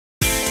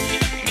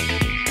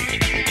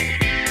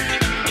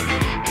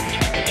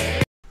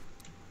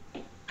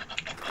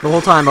The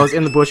whole time I was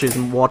in the bushes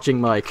and watching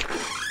Mike.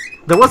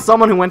 There was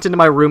someone who went into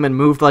my room and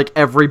moved like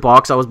every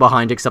box I was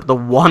behind except the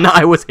one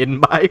I was hidden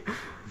by.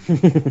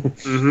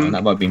 Oh,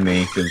 that might be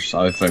me, because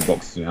I would throw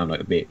boxes around like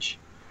a bitch.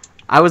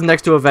 I was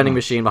next to a vending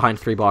machine behind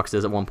 3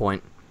 boxes at one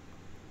point.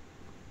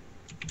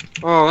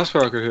 Oh, that's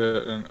where I could hear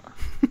it. Then.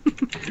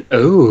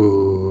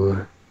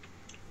 Oh.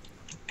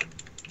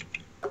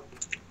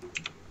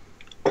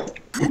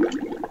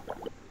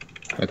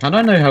 Like, how do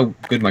I know how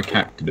good my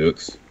character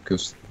looks?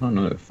 Because I don't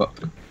know, fuck.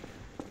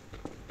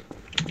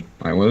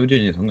 Alright, what we're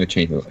doing is I'm gonna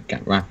change the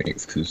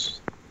graphics, because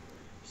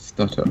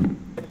stutter.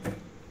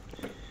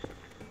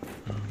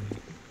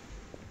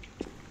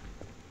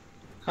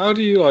 How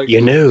do you like?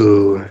 You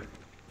know,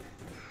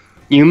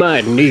 you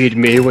might need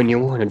me when you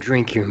want to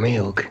drink your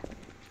milk.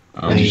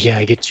 Yeah,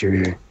 I get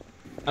your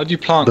How do you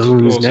plant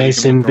bones floor so you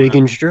nice can and look big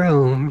around? and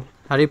strong.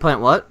 How do you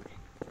plant what?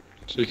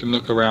 So you can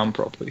look around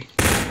properly.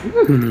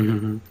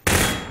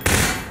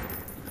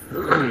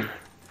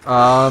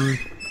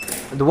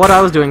 What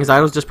I was doing is I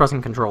was just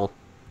pressing control.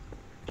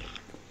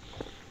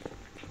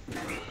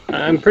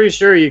 I'm pretty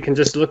sure you can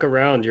just look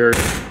around. Your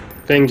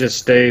thing just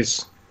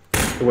stays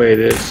the way it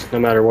is, no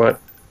matter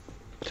what,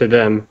 to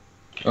them.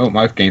 Oh,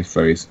 my game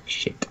froze.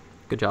 Shit.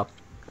 Good job.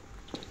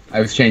 I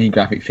was changing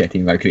graphic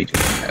settings, I couldn't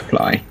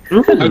apply.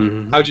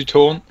 How'd you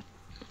taunt?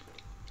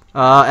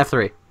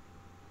 F3.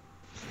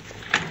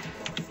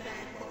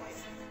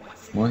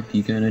 What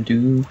you gonna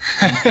do?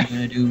 What you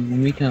gonna do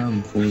when we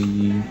come for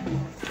you?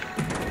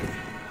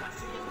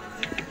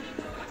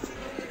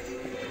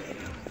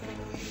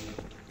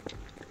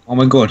 Oh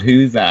my god,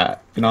 who's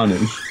that?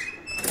 Bananas.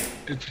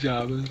 In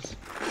pajamas.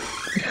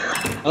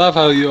 I love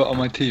how you're on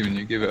my team and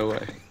you give it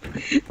away.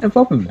 No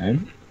problem,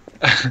 man.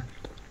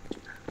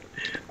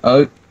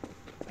 Oh,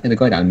 there's a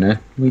guy down there.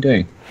 What are you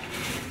doing?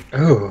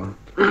 Oh.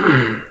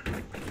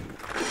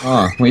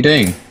 Oh, what are you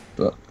doing?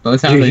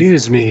 You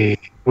use me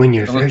when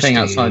you're Someone's thirsty. staying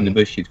outside in the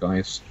bushes,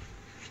 guys.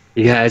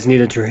 You guys need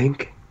a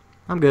drink?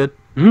 I'm good.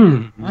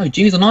 Oh,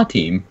 G's on our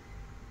team.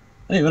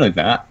 I didn't realise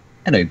that.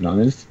 Hello,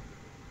 bananas.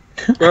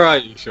 Where are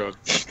you, Sean?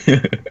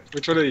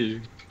 Which one are you?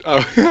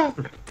 Oh.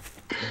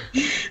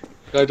 Can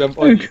I jump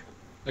on you?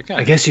 I can.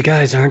 I guess you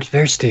guys aren't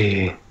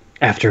thirsty,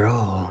 after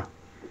all.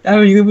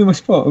 Oh, you're gonna be my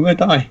spot. I'm gonna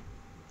die.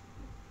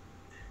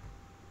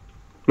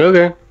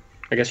 Okay.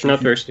 I guess you're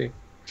not thirsty.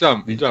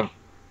 Jump.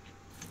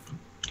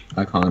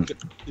 I can't.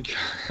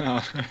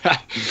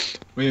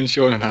 Me and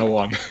Sean are now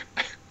one.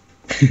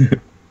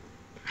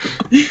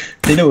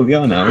 They know where we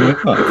are now.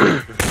 What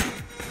the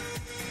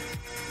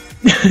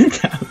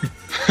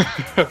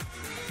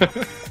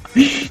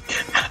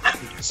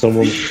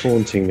Someone's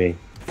taunting me.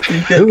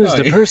 Who is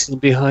the person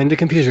behind the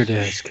computer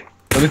desk?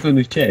 Oh, this one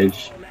is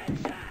Chej.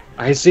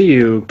 I see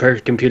you,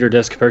 computer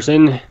desk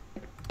person.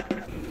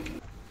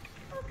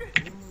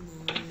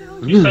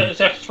 You said it's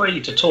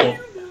F3 to talk.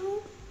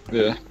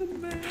 Yeah.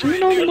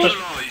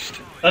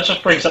 That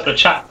just brings up the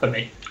chat for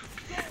me.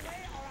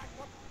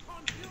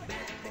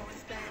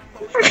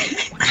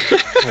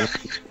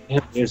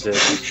 What is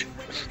it?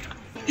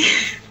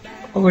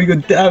 Oh my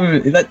god,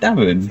 Davin! Is that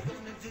Davin?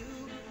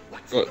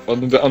 What,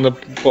 on the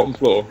bottom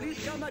floor?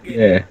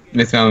 Yeah,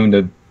 mess around on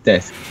the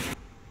desk.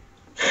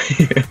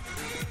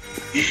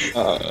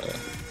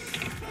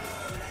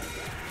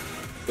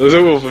 There's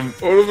all of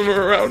them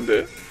are around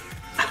it.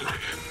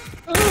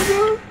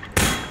 Oh,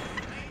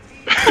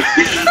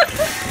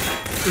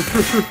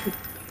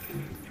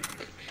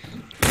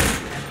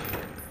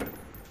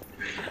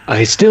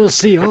 I still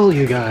see all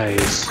you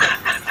guys.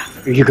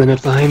 Are you gonna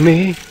find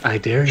me? I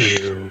dare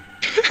you.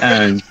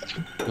 And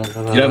you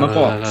know my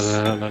box.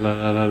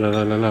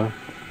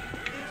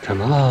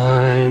 Come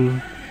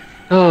on.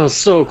 Oh,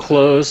 so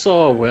close.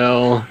 Oh,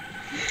 well.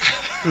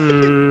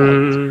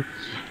 Look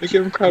at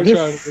him crouch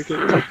around in the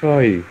kitchen. Fuck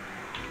are you?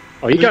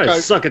 Oh, you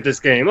guys suck at this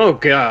game. Oh,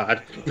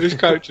 God. Who's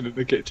crouching in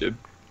the kitchen?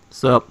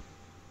 Sup?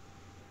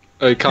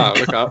 Hey, Kyle,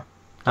 look up.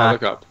 Kyle,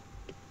 look up.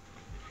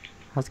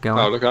 How's it going?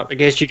 Kyle, look up. I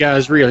guess you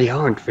guys really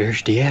aren't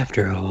thirsty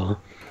after all.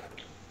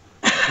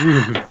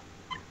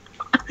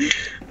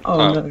 Oh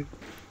no.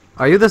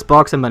 Are you this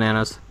box of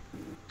bananas?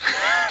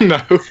 No.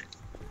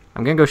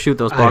 I'm gonna go shoot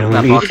those I don't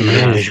that eat box of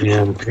bananas bananas.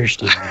 when I'm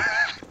thirsty.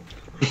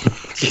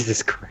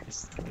 Jesus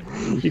Christ.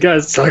 You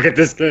guys suck at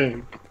this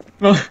game.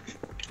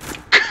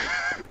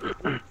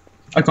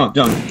 I can't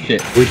jump.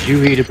 Shit. Would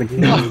you eat a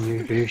banana when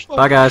you're thirsty?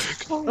 Bye,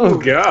 guys. Oh,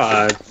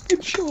 God.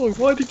 Sean,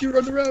 why did you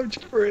run around,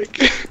 you prick?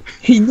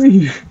 He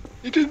knew.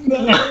 You didn't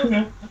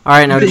know.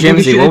 Alright, now,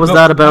 Jimsy, what was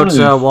that about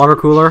water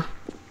cooler?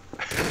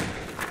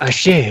 I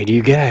said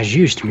you guys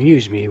used to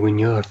amuse me when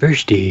you're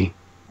thirsty.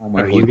 Oh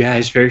my Are god. you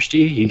guys thirsty?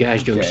 You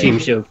guys don't Yeah. seem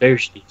so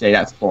thirsty. Jay,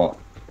 that's hot.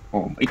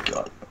 Oh my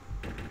god.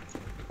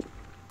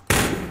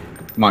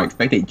 Mike,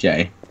 spectate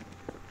Jay.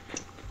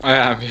 I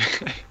am.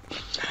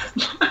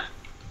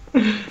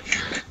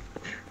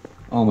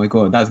 Oh my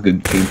god, that's a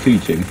good thing too,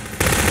 Jim.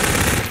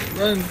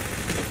 Run.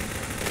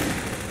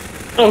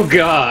 Oh,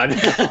 God.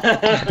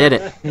 Did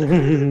it.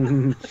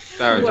 There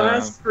it is.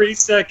 Last 3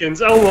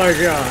 seconds. Oh, my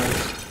God.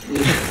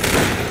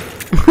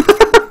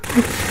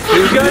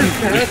 You guys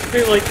passed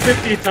me like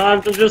 50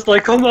 times. I'm just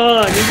like, come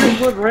on, you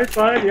just went right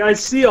by me. I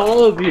see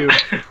all of you.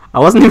 I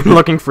wasn't even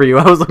looking for you.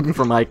 I was looking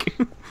for Mike.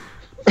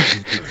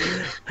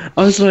 I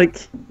was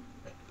like,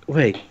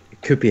 wait,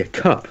 it could be a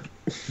cup.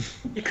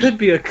 It could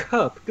be a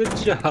cup. Good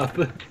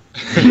job.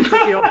 It took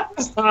me all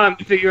this time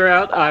to figure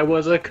out I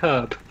was a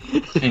cup.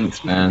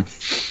 Thanks, man.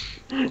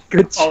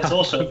 Good I job. was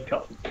also a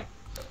cup.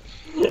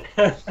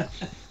 I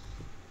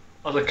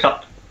was a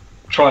cup.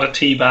 Trying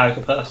to teabag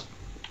a person.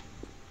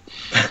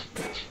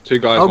 Two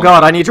guys. Oh one-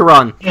 god, I need to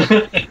run.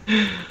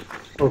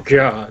 Oh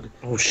god.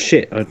 Oh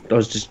shit, I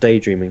was just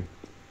daydreaming.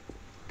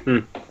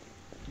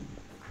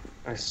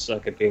 I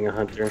suck at being a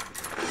hunter.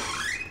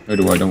 So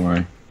do I, don't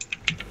worry.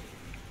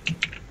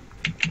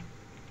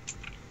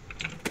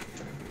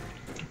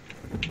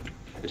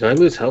 Did I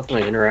lose health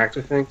when I interact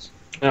with things?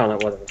 No, no,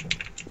 whatever.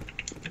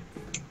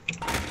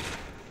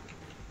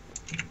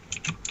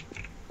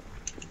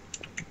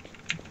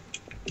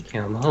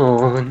 Come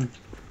on.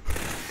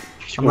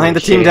 I'm laying the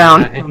team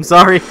down. I'm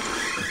sorry.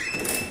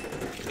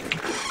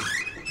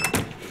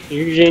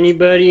 Is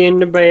anybody in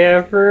the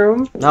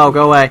bathroom? No,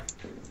 go away.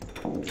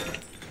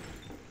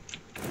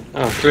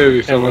 Oh,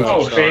 Clearly someone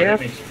Oh, else. sorry.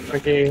 fair.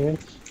 Okay.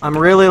 I'm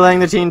really laying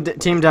the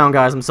team down,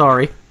 guys. I'm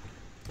sorry.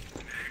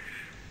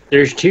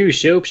 There's two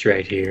soaps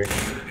right here.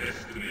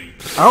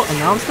 Oh, and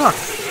now I'm stuck.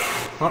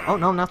 Well, oh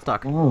no, I'm not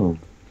stuck. Oh.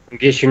 I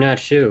guess you're not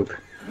soap.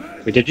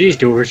 But did these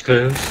doors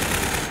close?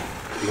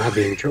 Am I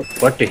being trouble?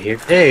 What the heck?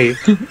 Hey.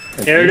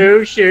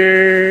 Hello,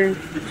 sir.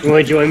 You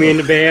want to join me in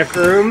the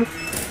bathroom?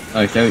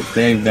 Oh, so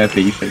they're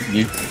beefing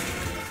you.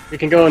 We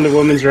can go in the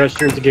women's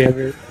restroom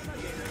together.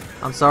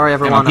 I'm sorry,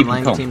 everyone. I'm keep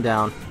laying the calm. team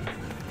down.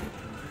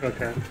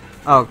 Okay.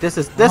 Oh, this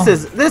is.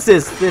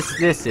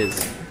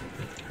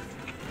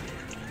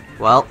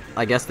 Well,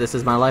 I guess this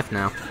is my life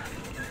now.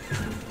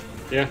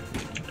 Yeah.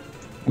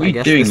 What are I you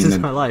guess doing this in is the...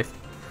 my life.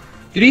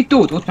 Did he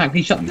do it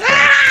automatically shut themselves?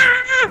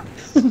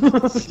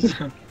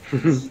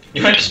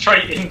 You went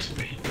straight into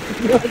me.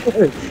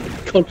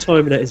 Can't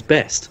time it at his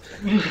best.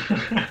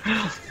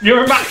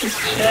 You're a massive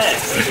chair.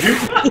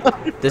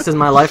 This is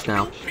my life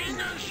now.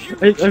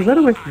 I ran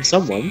away from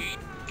someone.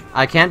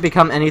 I can't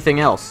become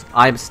anything else.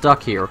 I'm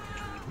stuck here.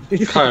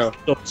 Kyle.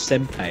 Not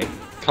senpai.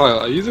 Kyle,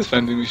 are you this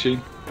vending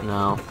machine?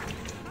 No.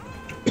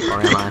 Or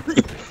am I?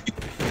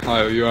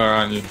 Kyle, you are,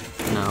 aren't you?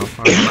 No.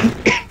 Or am I?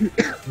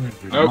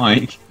 Nope.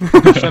 Mike.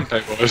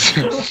 Senpai was.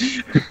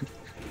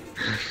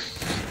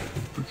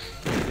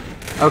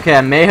 Okay,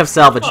 I may have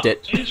salvaged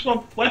it. You just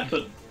want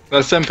weapon.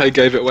 That Senpai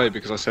gave it away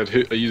because I said,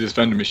 are you this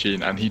vending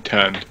machine? And he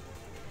turned.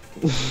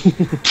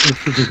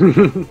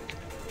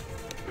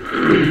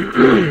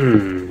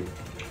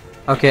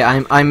 Okay,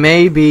 I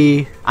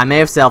may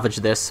have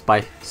salvaged this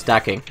by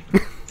stacking.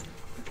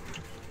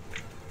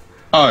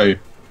 Oh.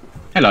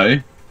 Hello.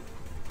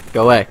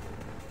 Go away.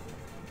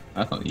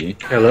 That's not you.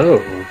 Hello.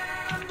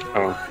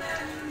 Oh.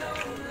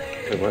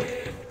 Wait, what?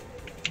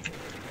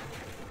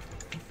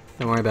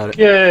 Don't worry about it.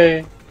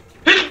 Yay.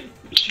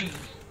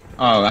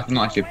 Oh, that's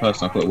not actually a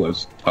person. I thought it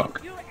was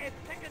Tuck.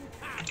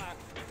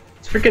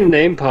 His freaking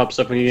name pops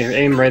up when you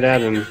aim right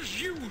at him.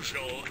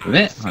 Was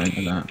it? I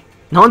didn't know that.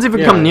 No one's even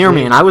Yeah, come near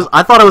me, and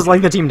I thought I was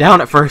laying the team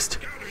down at first.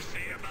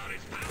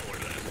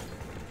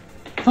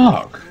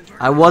 Fuck.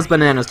 I was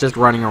bananas just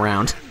running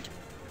around.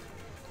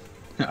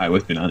 I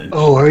was bananas.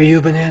 Oh, are you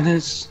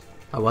bananas?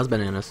 I was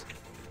bananas.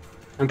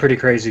 I'm pretty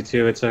crazy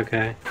too, it's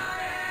okay.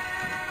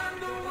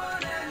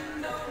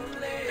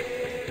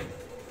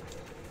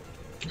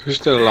 Who's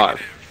still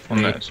alive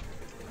on this?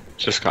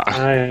 Just Kyle.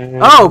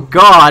 Oh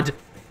god!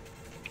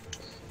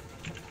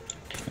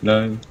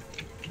 Hello.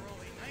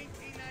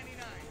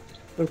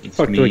 How the It's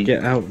fuck do I me.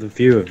 get out the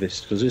view of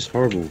this? Because it's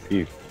horrible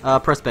view.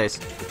 Press space.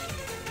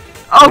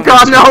 Oh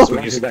god, no!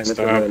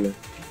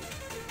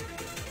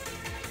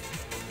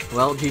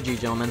 Well, GG,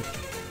 gentlemen.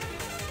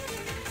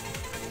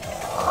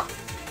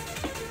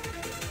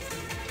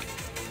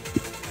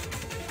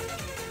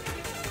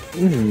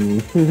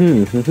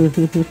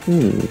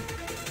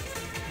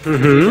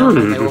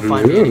 Gentlemen, they will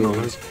find me any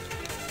moment.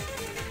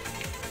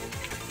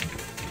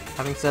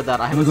 Having said that,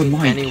 I haven't God, seen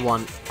Mike.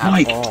 anyone at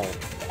Mike. all.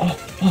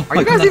 Oh, Are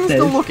you guys even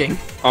still looking?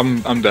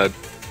 I'm dead.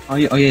 Oh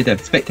yeah, Deb.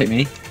 Spectate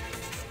me.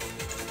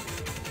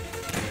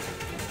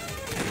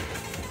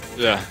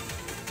 Yeah.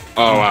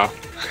 Oh wow.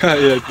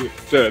 Yeah,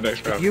 do it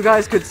next round. You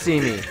guys could see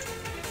me.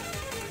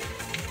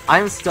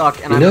 I'm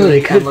stuck and You I'm know doing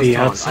they could endless be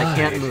taunts. I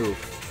can't outside. move.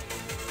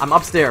 I'm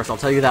upstairs, I'll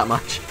tell you that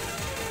much.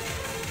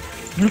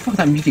 Where the fuck is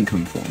that music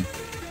coming from?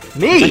 It's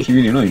Me! actually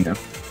really annoying now.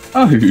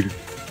 Oh.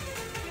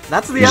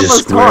 That's the He's a endless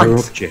square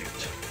taunt!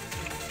 object.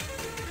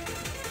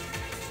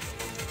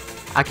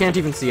 I can't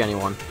even see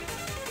anyone.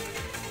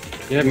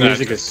 Yeah, No,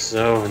 music is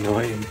so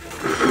annoying.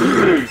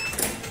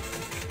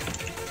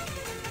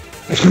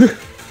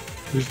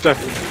 He's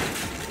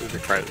definitely. He's a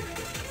crazy.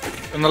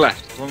 On the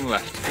left. On the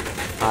left.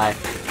 Hi.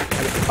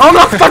 Oh, I'm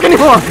not stuck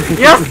anymore!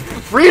 Yes!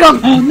 Freedom!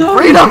 Oh no!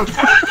 Freedom!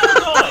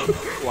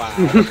 Wow.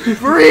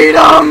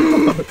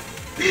 Freedom!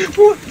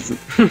 What?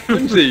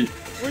 Lindsay,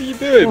 what are you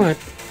doing? What?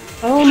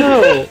 Oh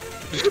no!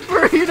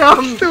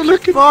 Freedom! Still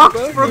looking Fox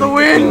for for the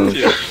win!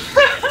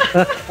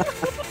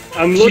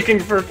 I'm looking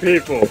for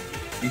people.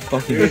 You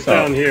fucking Who's suck.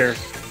 down here?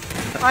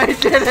 I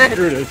did it!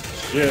 Screw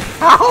this shit.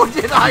 How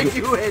did I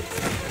do it?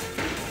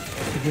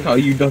 Oh,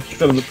 you lucky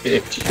son of a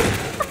bitch.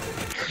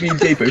 Me and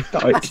Jay both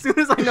died. As soon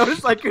as I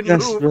noticed I could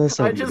Yes, move,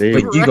 well, I just Wait,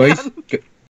 Wait, you ran. guys,